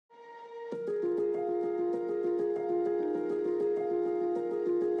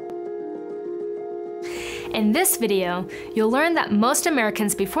In this video, you'll learn that most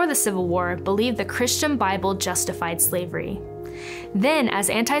Americans before the Civil War believed the Christian Bible justified slavery. Then, as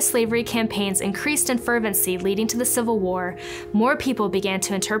anti-slavery campaigns increased in fervency leading to the Civil War, more people began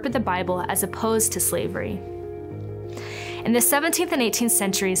to interpret the Bible as opposed to slavery. In the 17th and 18th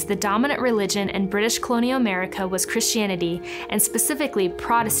centuries, the dominant religion in British colonial America was Christianity, and specifically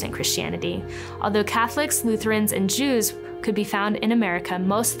Protestant Christianity. Although Catholics, Lutherans, and Jews could be found in America,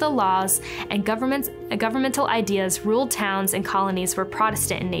 most of the laws and governmental ideas ruled towns and colonies were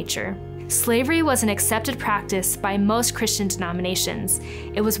Protestant in nature. Slavery was an accepted practice by most Christian denominations.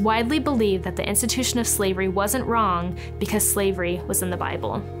 It was widely believed that the institution of slavery wasn't wrong because slavery was in the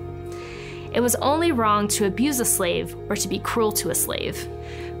Bible. It was only wrong to abuse a slave or to be cruel to a slave.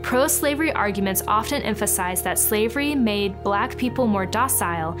 Pro-slavery arguments often emphasize that slavery made Black people more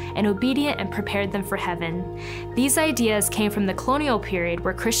docile and obedient and prepared them for heaven. These ideas came from the colonial period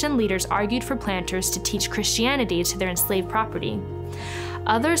where Christian leaders argued for planters to teach Christianity to their enslaved property.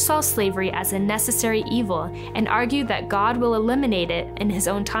 Others saw slavery as a necessary evil and argued that God will eliminate it in His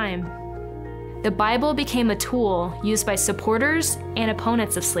own time. The Bible became a tool used by supporters and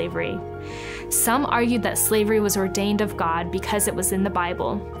opponents of slavery. Some argued that slavery was ordained of God because it was in the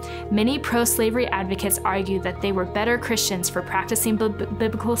Bible. Many pro-slavery advocates argued that they were better Christians for practicing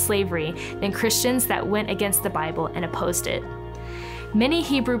biblical slavery than Christians that went against the Bible and opposed it. Many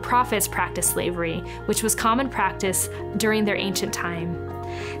Hebrew prophets practiced slavery, which was common practice during their ancient time.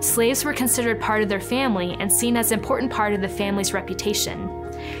 Slaves were considered part of their family and seen as an important part of the family's reputation.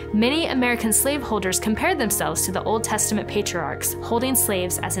 Many American slaveholders compared themselves to the Old Testament patriarchs, holding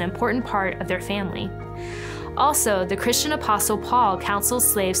slaves as an important part of their family. Also, the Christian apostle Paul counseled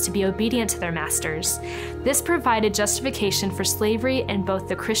slaves to be obedient to their masters. This provided justification for slavery in both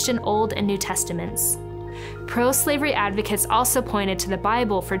the Christian Old and New Testaments. Pro-slavery advocates also pointed to the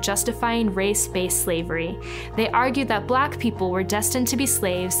Bible for justifying race-based slavery. They argued that Black people were destined to be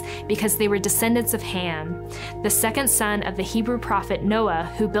slaves because they were descendants of Ham, the second son of the Hebrew prophet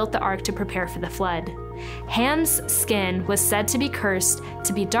Noah, who built the ark to prepare for the flood. Ham's skin was said to be cursed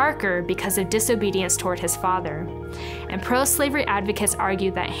to be darker because of disobedience toward his father. And pro-slavery advocates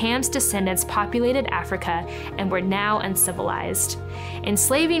argued that Ham's descendants populated Africa and were now uncivilized.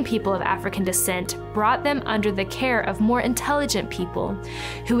 Enslaving people of African descent brought them under the care of more intelligent people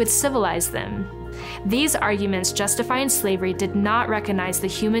who would civilize them. These arguments justifying slavery did not recognize the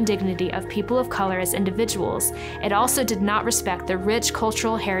human dignity of people of color as individuals. It also did not respect the rich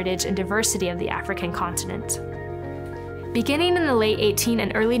cultural heritage and diversity of the African continent. Beginning in the late 18th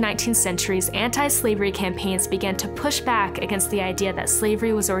and early 19th centuries, anti-slavery campaigns began to push back against the idea that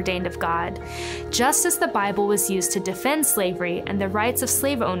slavery was ordained of God. Just as the Bible was used to defend slavery and the rights of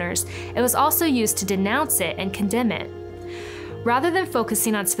slave owners, it was also used to denounce it and condemn it. Rather than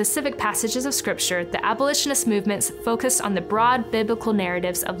focusing on specific passages of Scripture, the abolitionist movements focused on the broad biblical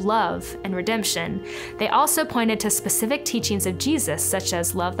narratives of love and redemption. They also pointed to specific teachings of Jesus, such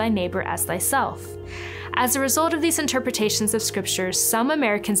as love thy neighbor as thyself. As a result of these interpretations of Scripture, some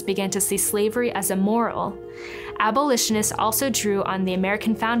Americans began to see slavery as immoral. Abolitionists also drew on the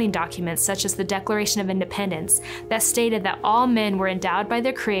American founding documents, such as the Declaration of Independence, that stated that all men were endowed by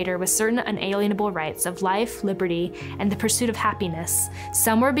their Creator with certain unalienable rights of life, liberty, and the pursuit of happiness.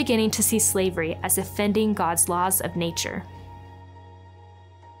 Some were beginning to see slavery as offending God's laws of nature.